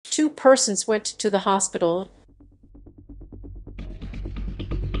2 persons went to the hospital.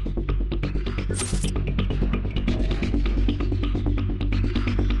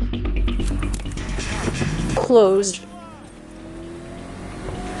 Closed.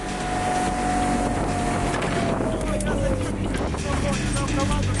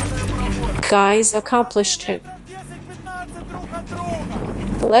 Guys accomplished it.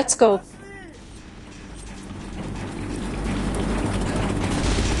 Let's go.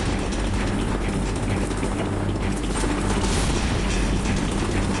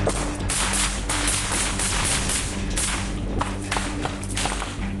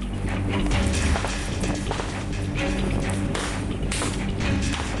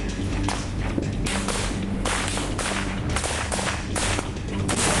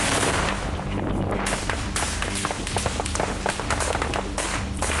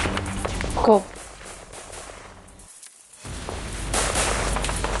 Go.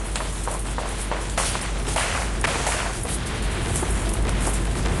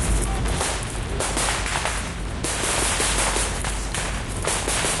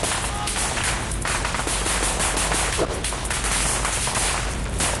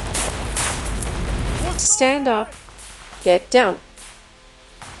 Stand up. Get down.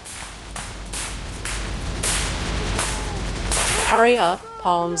 Hurry up.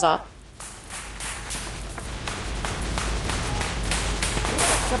 Palms up.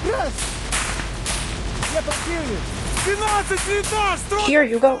 Here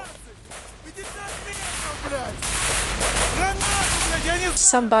you go.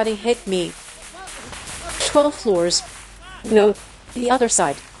 Somebody hit me. 12 floors. No, the other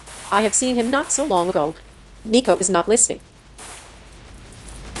side. I have seen him not so long ago. Nico is not listening.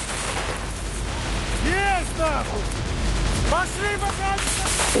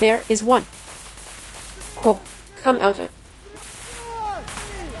 There is one. Oh, come out of it.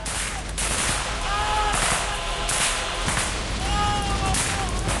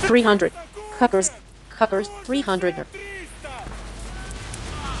 300. Cuckers. 300.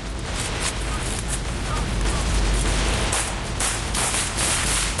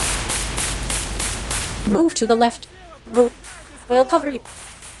 Move to the left. Move. We'll cover you.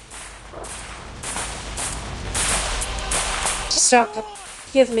 Stop.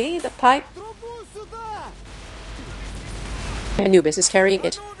 Give me the pipe. Anubis is carrying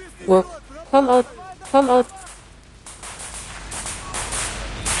it. Well, come out. Come out.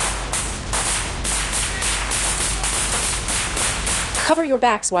 Cover your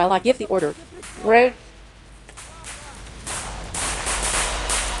backs while I give the order. Right.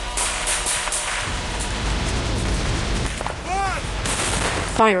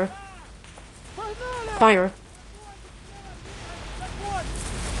 Fire. Fire.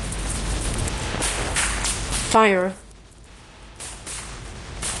 Fire.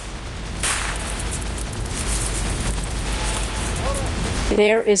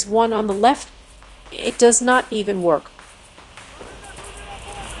 There is one on the left. It does not even work.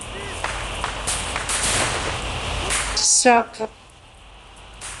 Stop.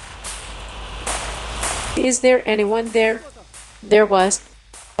 Is there anyone there? There was.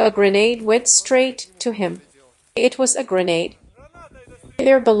 A grenade went straight to him. It was a grenade.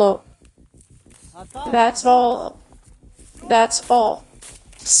 There below. That's all. That's all.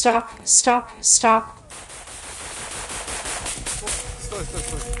 Stop, stop, stop.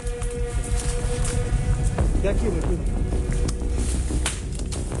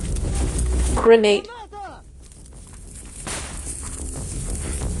 Grenade.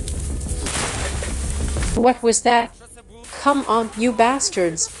 What was that? Come on, you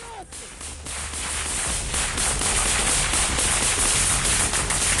bastards.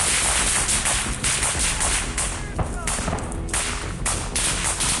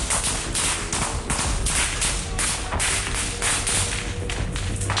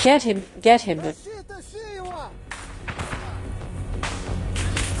 Get him, get him.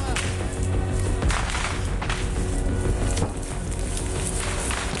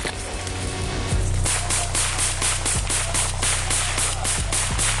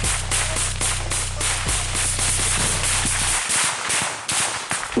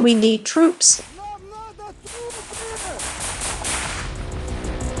 We need troops.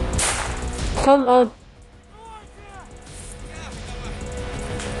 Come on.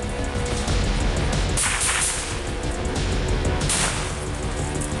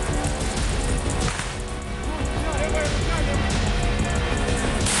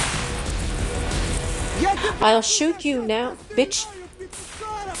 I'll shoot you now, bitch.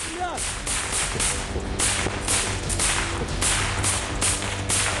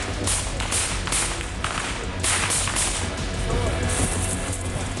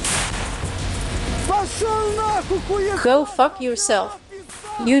 Go fuck yourself.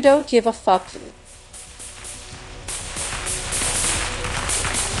 You don't give a fuck.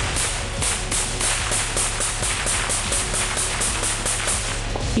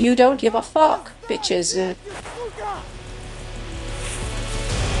 You don't give a fuck, bitches.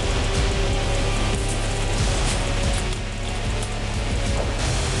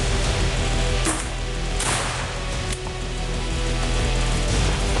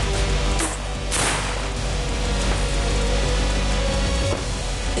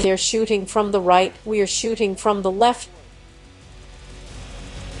 They're shooting from the right, we're shooting from the left.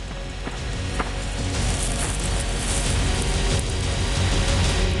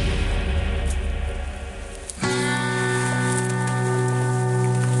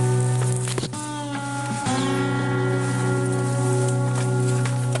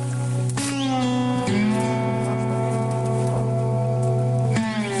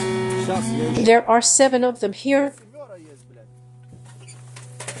 There are 7 of them here.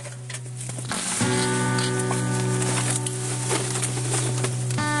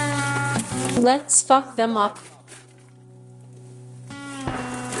 Let's fuck them up.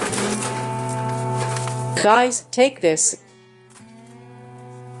 Guys, take this.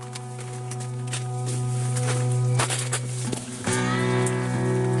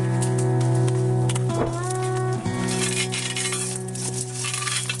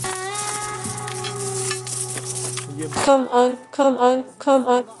 Come on, come on, come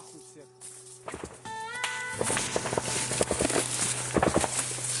on.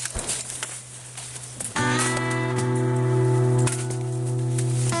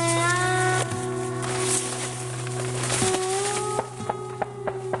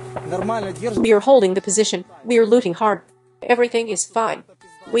 We are holding the position. We are looting hard. Everything is fine.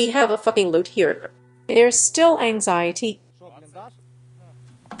 We have a fucking loot here. There's still anxiety.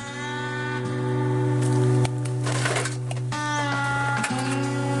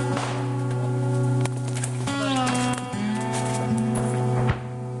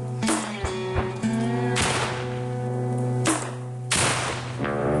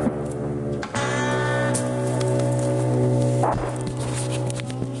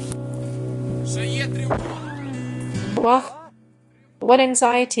 What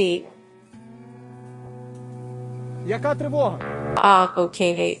anxiety? Ah,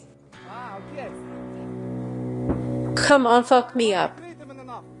 okay. Come on, fuck me up.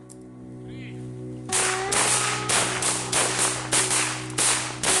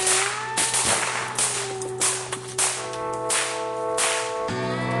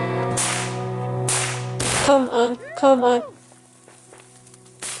 Come on, come on.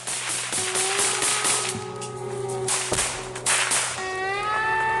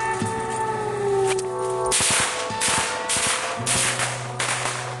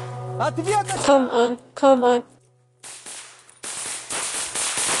 Come on, come on.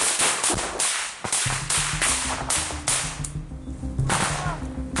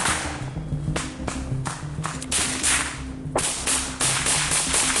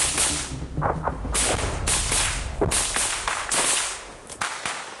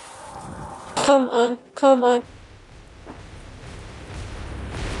 Come on, come on.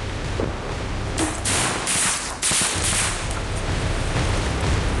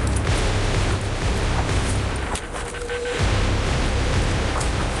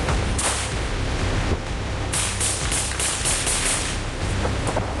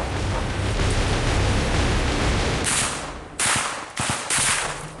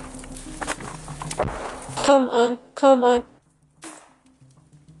 Come on, come on.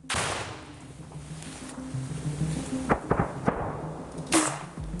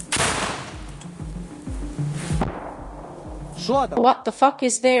 What the fuck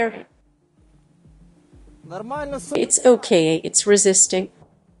is there? It's okay, it's resisting.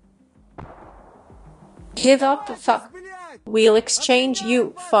 Give up, fuck. We'll exchange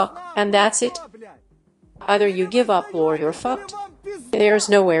you, fuck, and that's it. Either you give up or you're fucked. There's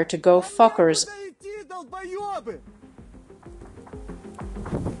nowhere to go, fuckers.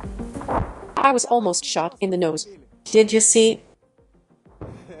 I was almost shot in the nose. Did you see?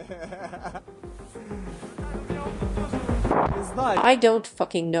 I don't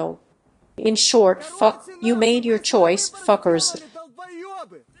fucking know. In short, fuck, you made your choice, fuckers.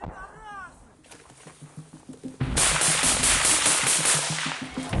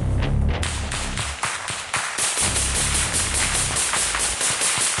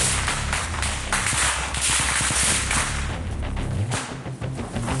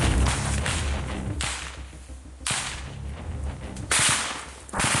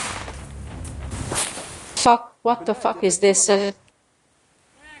 Fuck, what the fuck is this?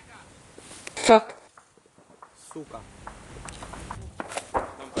 Fuck.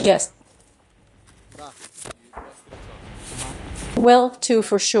 Yes. Well, two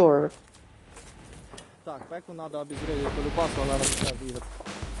for sure.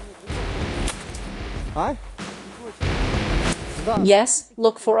 Yes,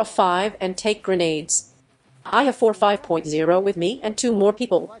 look for a 5 and take grenades. I have 4 5.0 with me and 2 more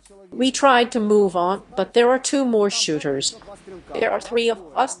people. We tried to move on, but there are 2 more shooters. There are 3 of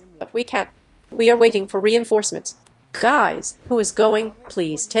us, but we can't. We are waiting for reinforcements. Guys, who is going?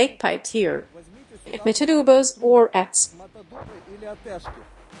 Please take pipes here. Metadubas or X.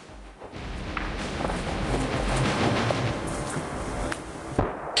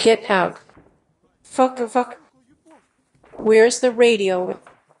 Get out. Fuck. Where's the radio?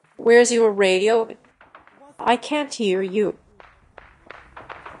 Where's your radio? I can't hear you.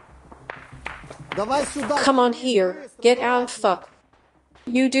 Come on here. Get out, fuck.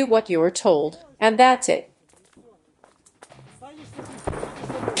 You do what you're told, and that's it.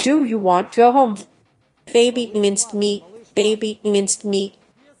 Do you want to go home? Baby minced meat, baby minced meat,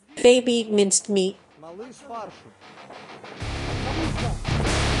 baby minced meat.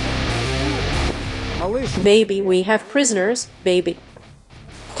 Baby, we have prisoners, baby.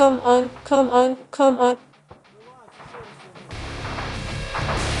 Come on, come on, come on.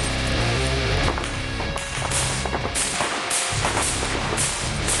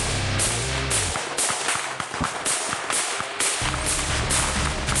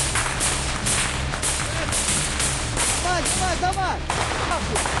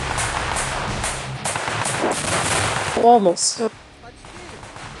 Almost.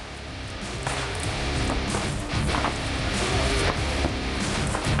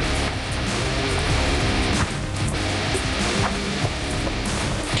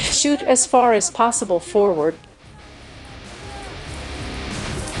 Shoot as far as possible forward.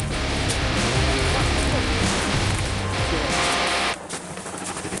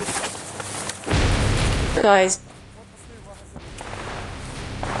 Guys.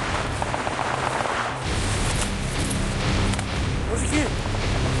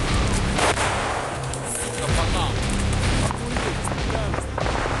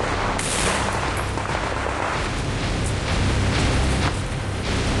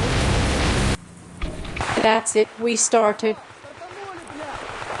 That's it, we started.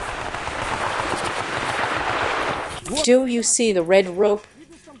 Do you see the red rope?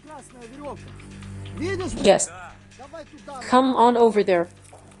 Yes. Come on over there.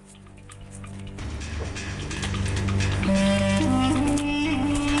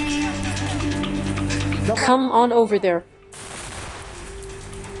 Come on over there.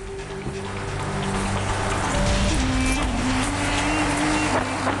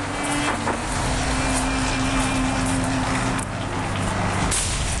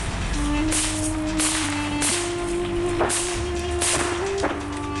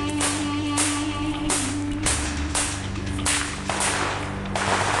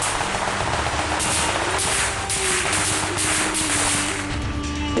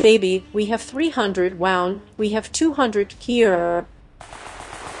 Baby, we have 300 wound. We have 200 here.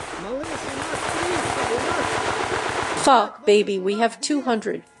 Fuck, baby, we have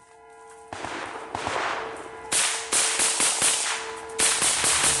 200.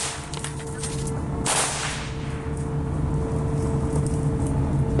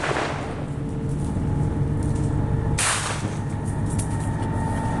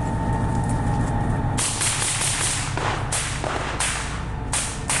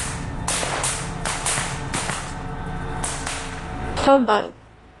 Come on.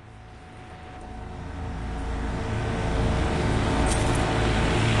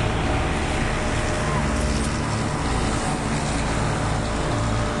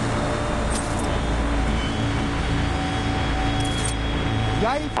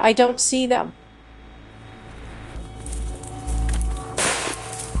 I don't see them.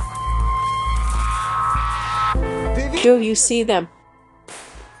 Do you see them?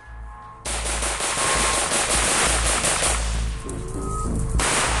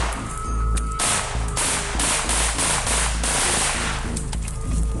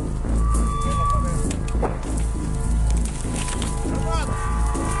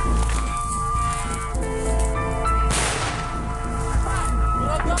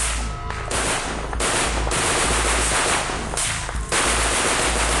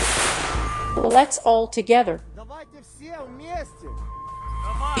 Let's all together.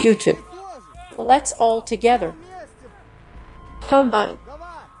 You too. Let's all together. Come on.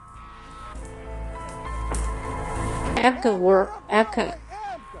 Emka work, Emka.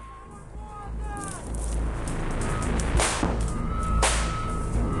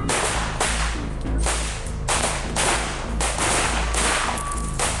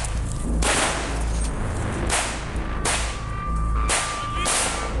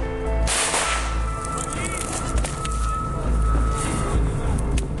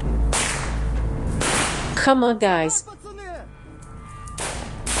 Come on, guys.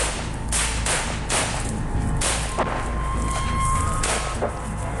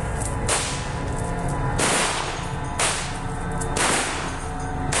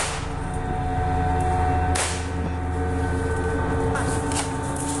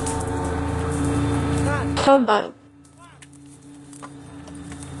 Come on.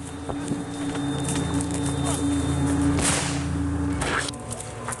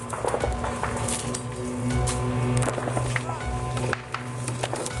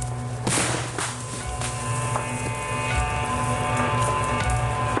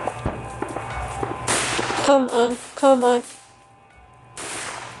 Come on, come on.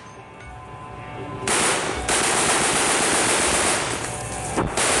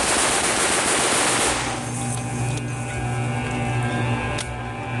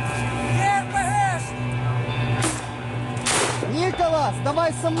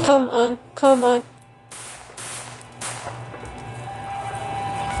 Come on, come on.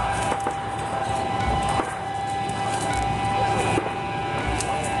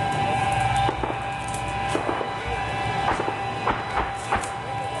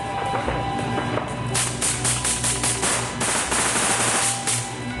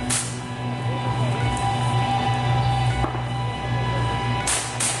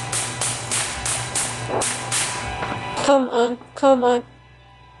 Come on, come on.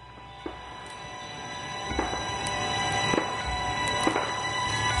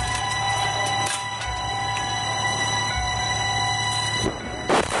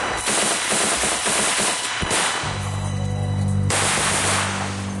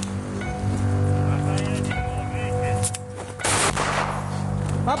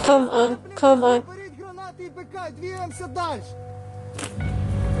 Come on, come on.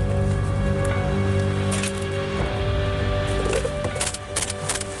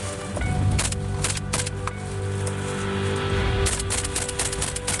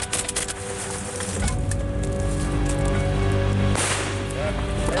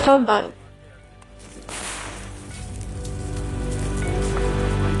 Come on.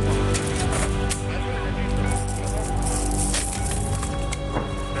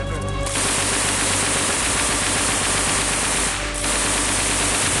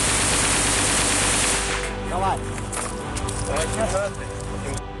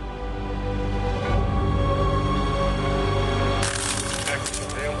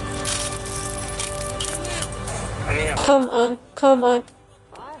 Come on, come on.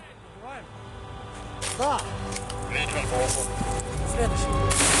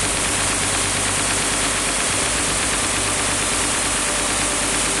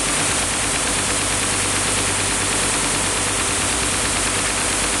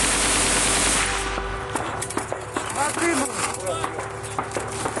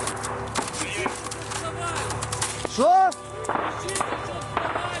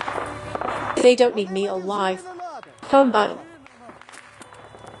 They don't need me alive. Come on.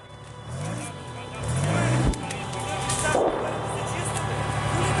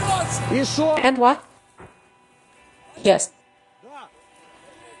 And what? Yes.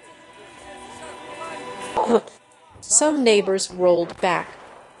 Some neighbors rolled back.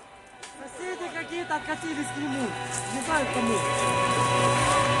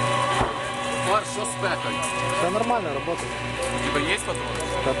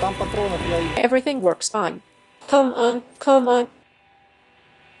 Everything works fine. Come on, come on.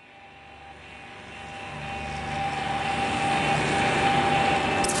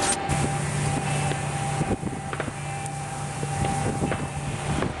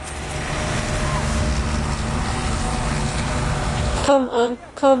 Come on,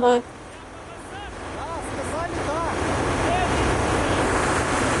 come on.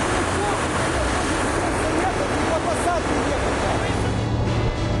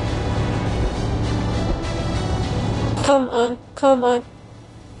 Come on, come on.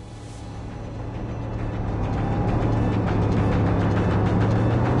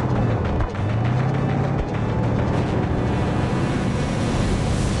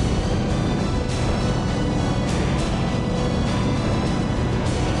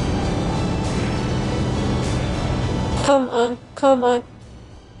 Come on, come on.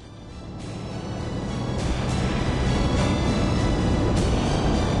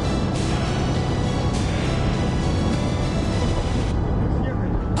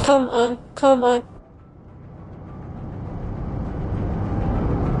 Come on, come on.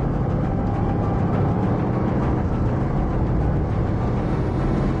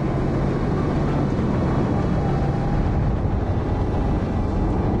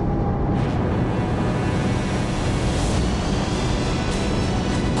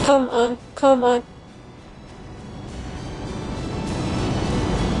 Come on, come on.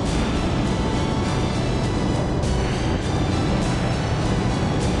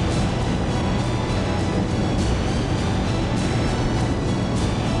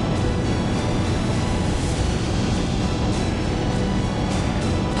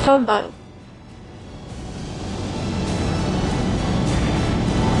 How about